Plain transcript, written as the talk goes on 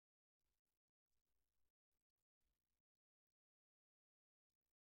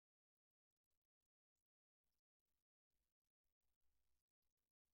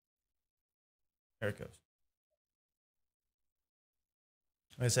There it goes.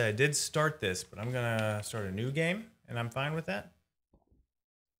 Like I said, I did start this, but I'm gonna start a new game, and I'm fine with that.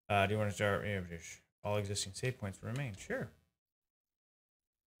 Do you want to start? Yeah, all existing save points remain. Sure.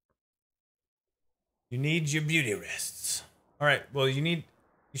 You need your beauty rests. All right. Well, you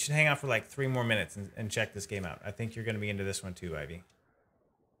should hang out for like 3 more minutes and check this game out. I think you're gonna be into this one too, Ivy.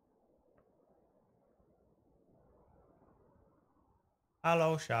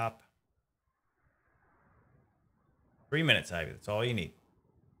 Hello, shop. 3 minutes, Ivy. That's all you need.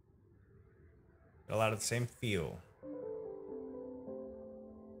 Got a lot of the same feel.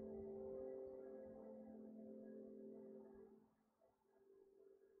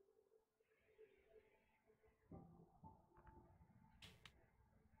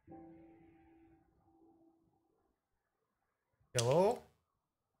 Hello?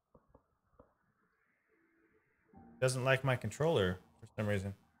 Doesn't like my controller for some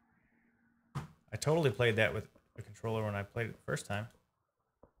reason. I totally played that with a controller when I played it the first time.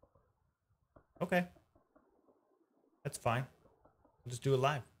 Okay. That's fine. We'll just do it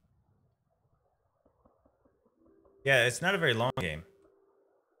live. Yeah, it's not a very long game.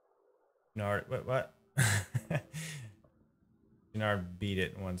 Junard, what? Junard beat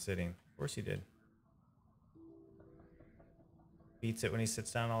it in one sitting. Of course he did. Beats it when he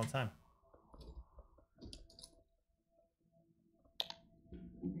sits down all the time.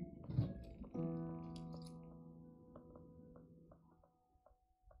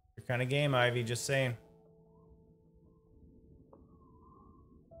 Your kind of game, Ivy, just saying.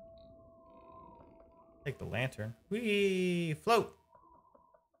 Take the lantern. Whee! Float!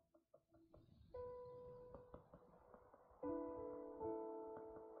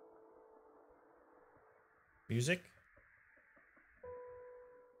 Music?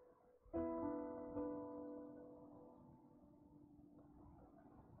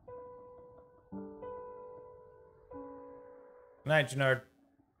 Good night, Junard.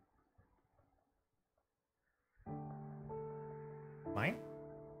 Mine?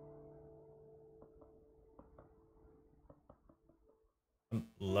 I'm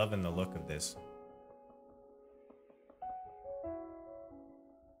loving the look of this.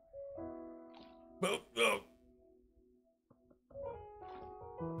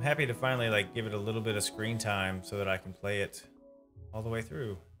 I'm happy to finally like give it a little bit of screen time so that I can play it all the way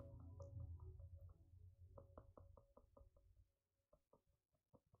through.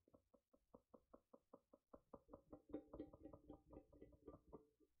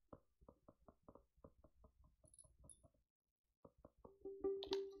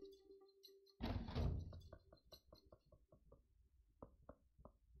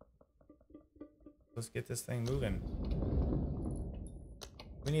 Let's get this thing moving.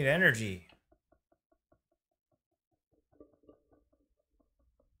 We need energy.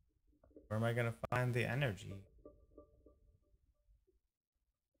 Where am I gonna find the energy?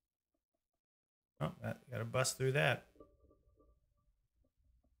 Oh, gotta bust through that.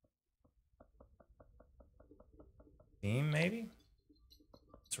 Steam, maybe?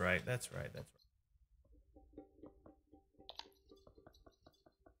 That's right, that's right, that's right.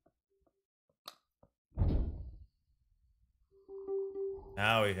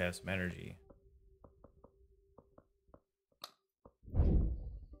 Now we have some energy.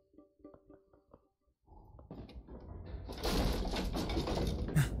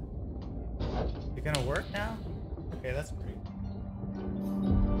 It gonna work now? Okay, that's great.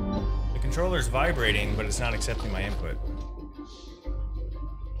 The controller's vibrating, but it's not accepting my input.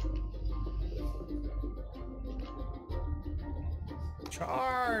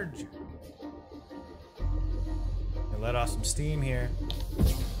 Charge! I let off some steam here.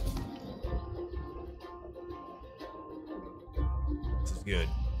 This is good.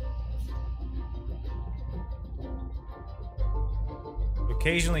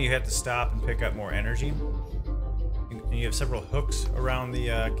 Occasionally you have to stop and pick up more energy. And you have several hooks around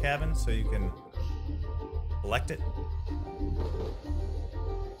the cabin so you can collect it.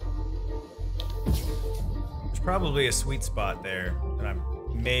 There's probably a sweet spot there that I'm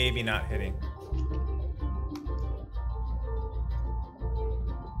maybe not hitting.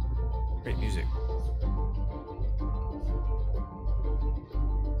 Great music.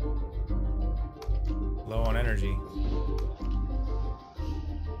 Low on energy.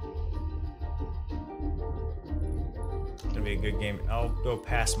 It's gonna be a good game. I'll go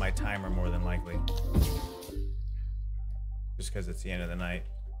past my timer more than likely. Just because it's the end of the night.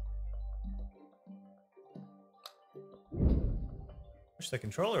 Wish the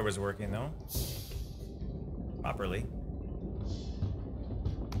controller was working though. Properly.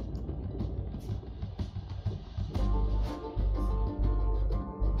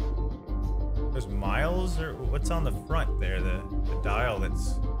 There's dials, or what's on the front there? The dial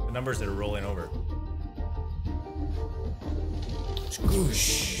that's the numbers that are rolling over.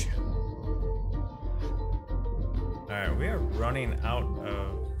 Squish. Alright, we are running out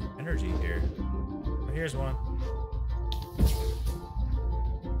of energy here. Oh, here's one.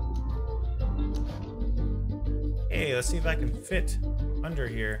 Hey, let's see if I can fit under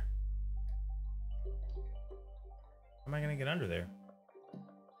here. How am I gonna get under there?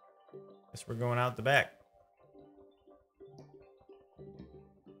 Guess we're going out the back.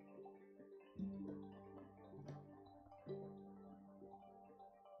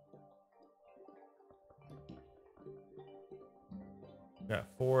 Got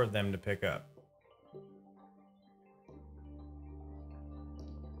 4 of them to pick up.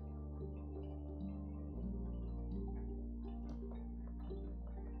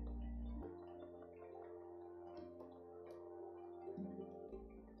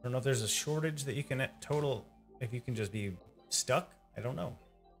 I don't know if there's a shortage that you can total, if you can just be stuck. I don't know.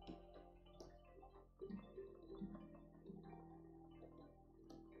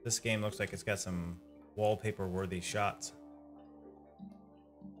 This game looks like it's got some wallpaper-worthy shots.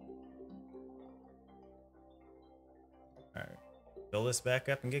 Alright, fill this back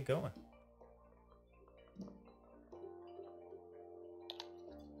up and get going.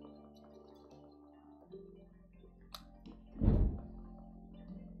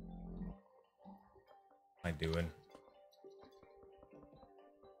 What am I doing?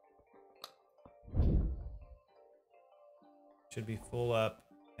 Should be full up,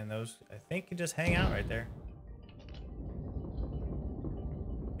 and those, I think, can just hang out right there.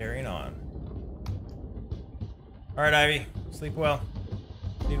 Carrying on. All right, Ivy, sleep well.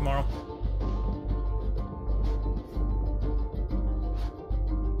 See you tomorrow.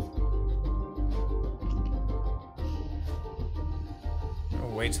 I'll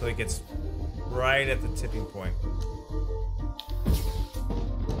wait till it gets right at the tipping point.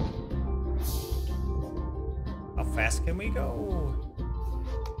 How fast can we go?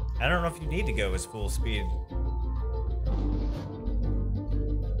 I don't know if you need to go as full speed.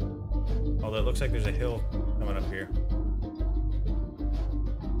 Although it looks like there's a hill coming up here.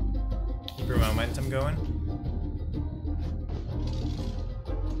 Keep your momentum going.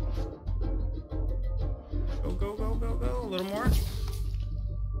 Go, go, go, go, go. A little more.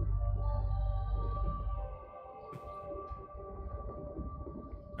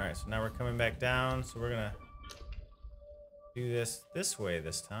 Alright, so now we're coming back down, so we're gonna do this way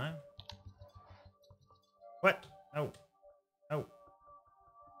this time. What? Oh. Oh.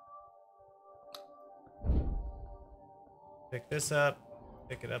 Pick this up.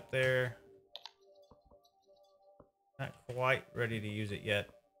 Pick it up there. Not quite ready to use it yet.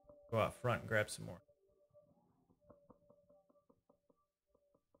 Go out front and grab some more.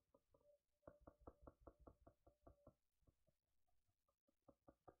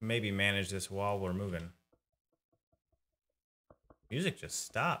 Maybe manage this while we're moving. Music just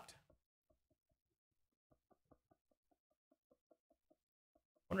stopped.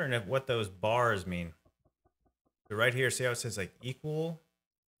 Wondering if what those bars mean. So right here, see how it says like equal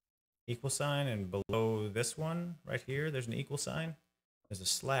sign, and below this one right here, there's an equal sign. There's a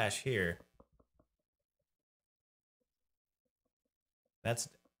slash here. That's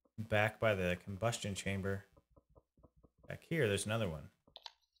back by the combustion chamber. Back here, there's another one.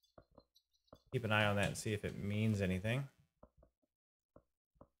 Keep an eye on that and see if it means anything.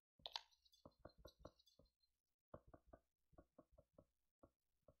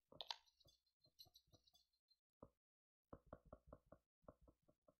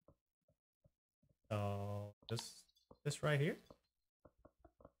 So this right here.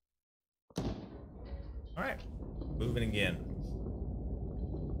 All right, moving again.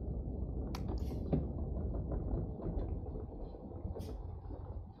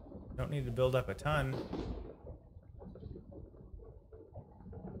 Don't need to build up a ton.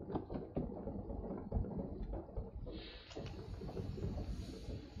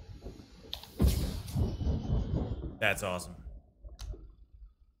 That's awesome.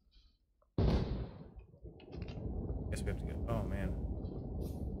 Guess we have to go. Oh man.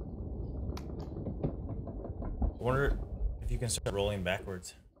 I wonder if you can start rolling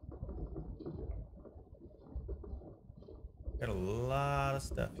backwards. Got a lot of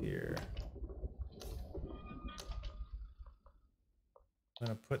stuff here. I'm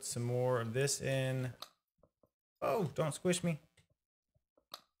gonna put some more of this in. Oh, don't squish me.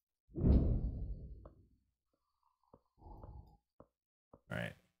 All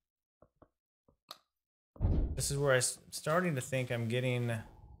right. This is where I'm starting to think I'm getting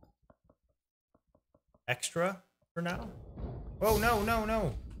extra for now. Oh, no, no,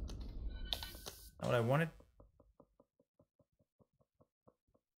 no. Not what I wanted.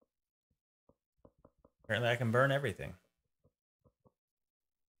 Apparently I can burn everything.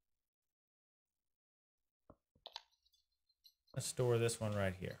 Let's store this one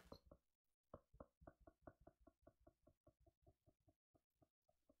right here.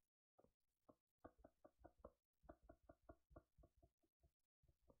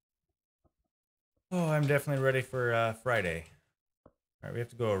 Oh, I'm definitely ready for Friday. All right, we have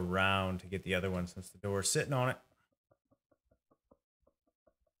to go around to get the other one since the door's sitting on it.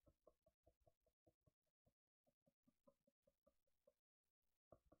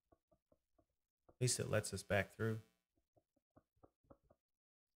 At least it lets us back through.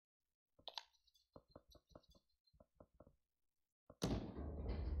 So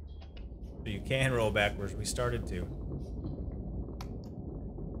you can roll backwards. We started to.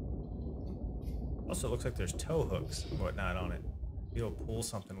 Also, it looks like there's tow hooks and whatnot on it. You'll pull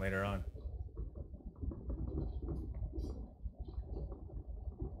something later on.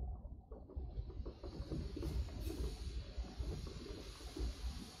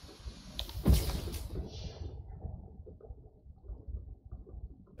 Is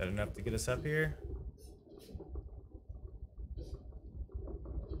that enough to get us up here?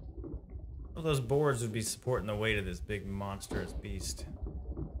 Well, those boards would be supporting the weight of this big monstrous beast.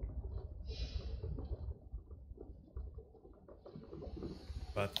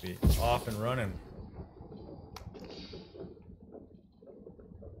 About to be off and running.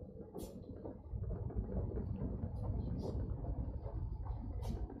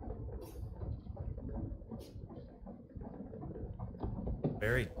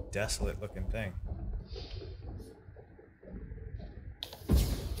 Very desolate looking thing.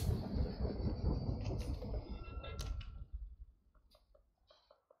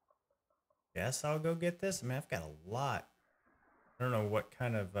 Guess I'll go get this. I mean, I've got a lot. I don't know what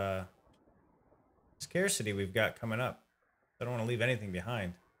kind of scarcity we've got coming up. I don't want to leave anything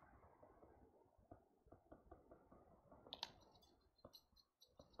behind.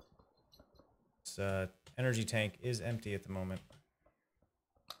 This energy tank is empty at the moment.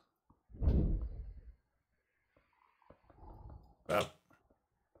 Oh,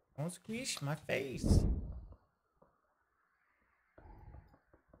 don't squish my face.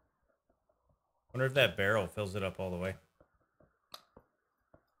 Wonder if that barrel fills it up all the way.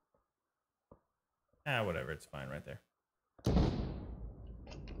 Ah, whatever, it's fine right there.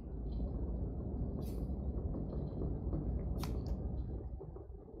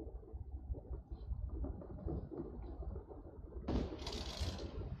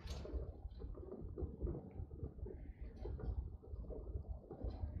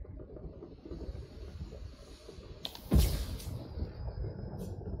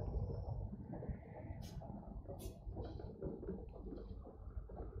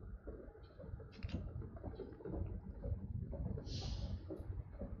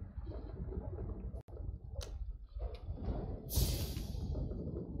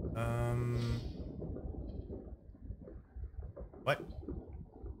 What?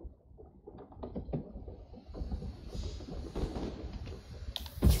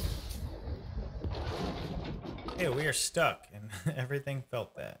 Hey, we are stuck, and everything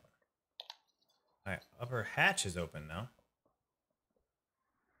felt that. All right, upper hatch is open now.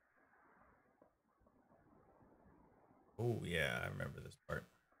 Oh, yeah, I remember this part.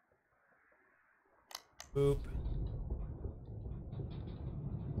 Boop.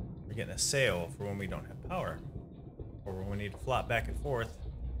 We're getting a sail for when we don't have power. Or when we need to flop back and forth.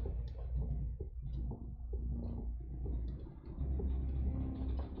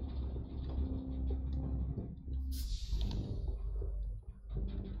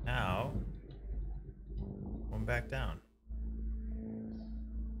 Now, going back down.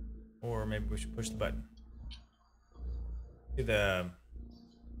 Or maybe we should push the button. See the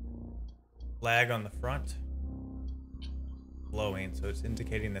flag on the front? Blowing, so it's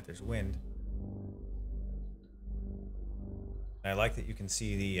indicating that there's wind. And I like that you can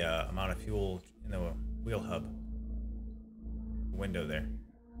see the amount of fuel in the wheel hub window there.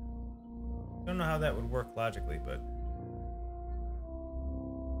 Don't know how that would work logically, but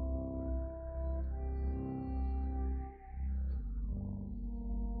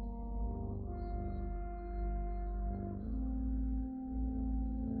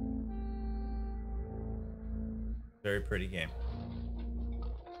very pretty game.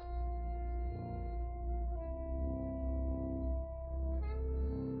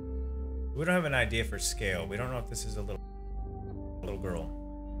 We don't have an idea for scale. We don't know if this is a little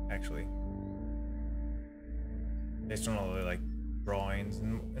girl, actually. Based on all the like drawings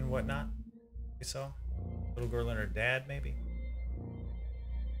and whatnot we saw. Little girl and her dad, maybe.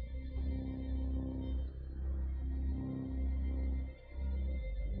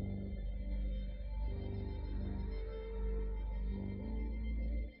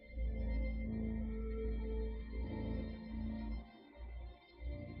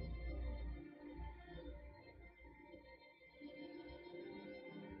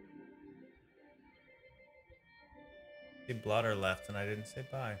 See Blotter left and I didn't say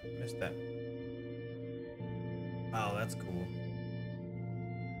bye. Missed that. Oh, that's cool.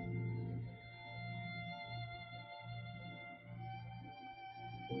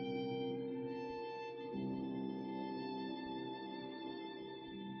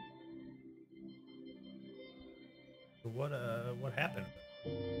 So what happened?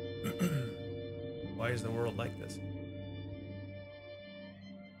 Why is the world like this?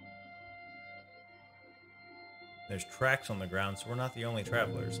 There's tracks on the ground, so we're not the only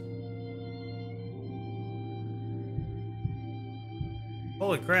travelers.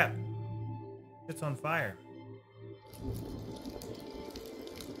 Holy crap! It's on fire.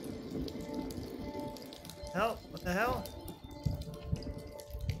 Help! What the hell?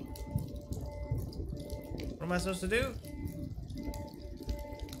 What am I supposed to do?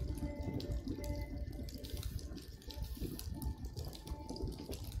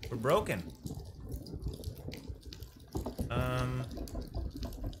 We're broken.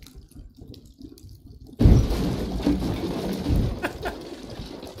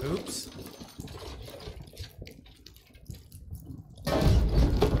 Oops.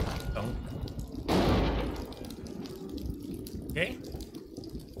 Don't. Okay.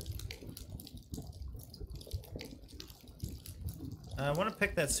 I want to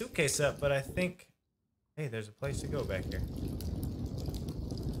pick that suitcase up, but I think... Hey, there's a place to go back here.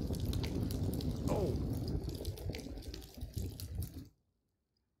 Oh.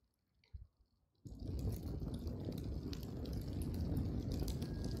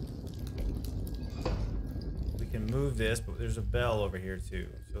 We can move this, but there's a bell over here too.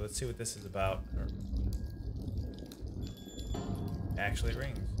 So let's see what this is about. Actually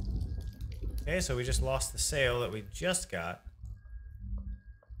rings. Okay, so we just lost the sail that we just got.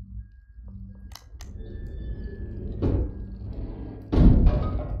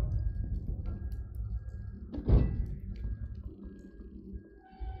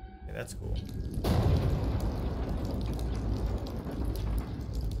 Okay, that's cool.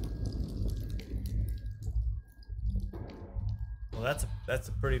 Well, that's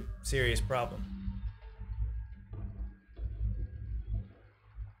a pretty serious problem.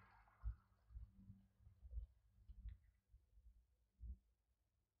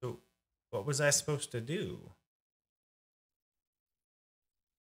 So, what was I supposed to do?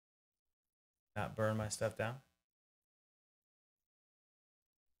 Not burn my stuff down?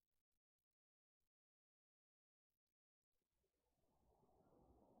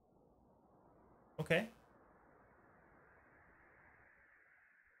 Okay.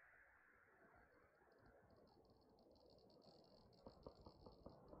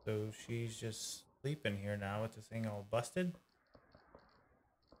 So she's just sleeping here now with the thing all busted.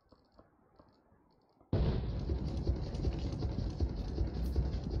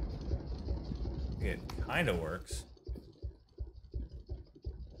 It kind of works.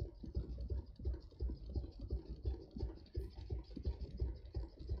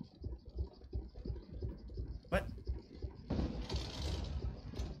 What?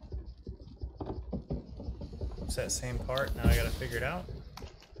 It's that same part. Now I gotta figure it out.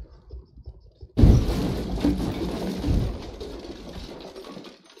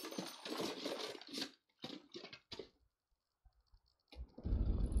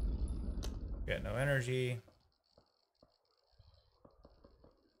 Got no energy.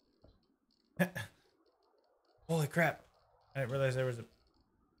 Holy crap. I didn't realize there was a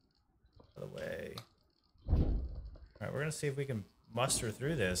other way. Alright, we're gonna see if we can muster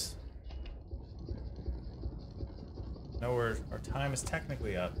through this. No, our time is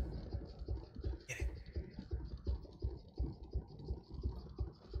technically up. Get it.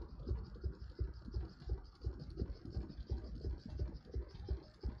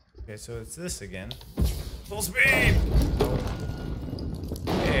 Okay, so it's this again. Full speed!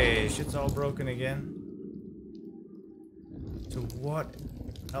 Hey, shit's all broken again. So what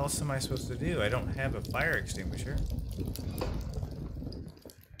else am I supposed to do? I don't have a fire extinguisher.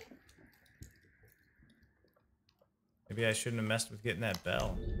 Maybe I shouldn't have messed with getting that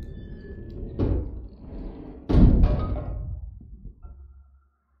bell.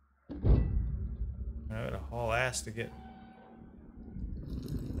 I gotta haul ass to get...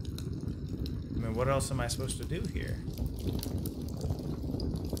 I mean, what else am I supposed to do here?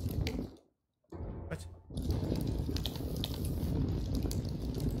 What?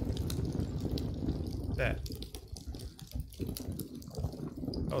 What's that?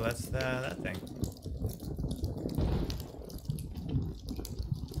 Oh, that's that thing.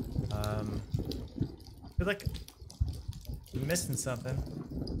 I feel like I'm missing something.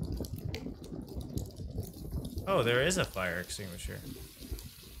 Oh, there is a fire extinguisher.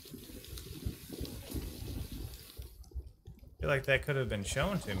 feel like that could have been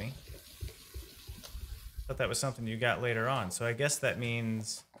shown to me. Thought that was something you got later on. So I guess that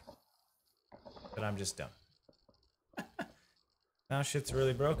means that I'm just dumb. Now shit's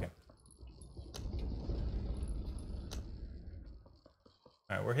really broken.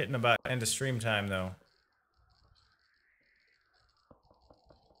 Alright, we're hitting about end of stream time though.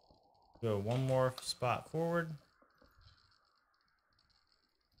 Go one more spot forward.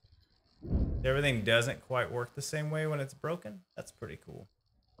 Everything doesn't quite work the same way when it's broken. That's pretty cool.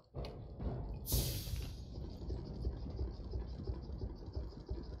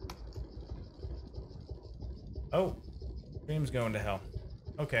 Oh, stream's going to hell.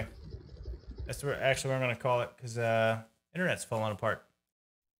 Okay. That's where actually I'm going to call it because internet's falling apart.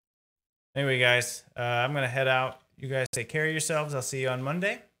 Anyway, guys, I'm going to head out. You guys take care of yourselves. I'll see you on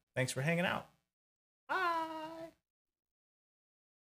Monday. Thanks for hanging out.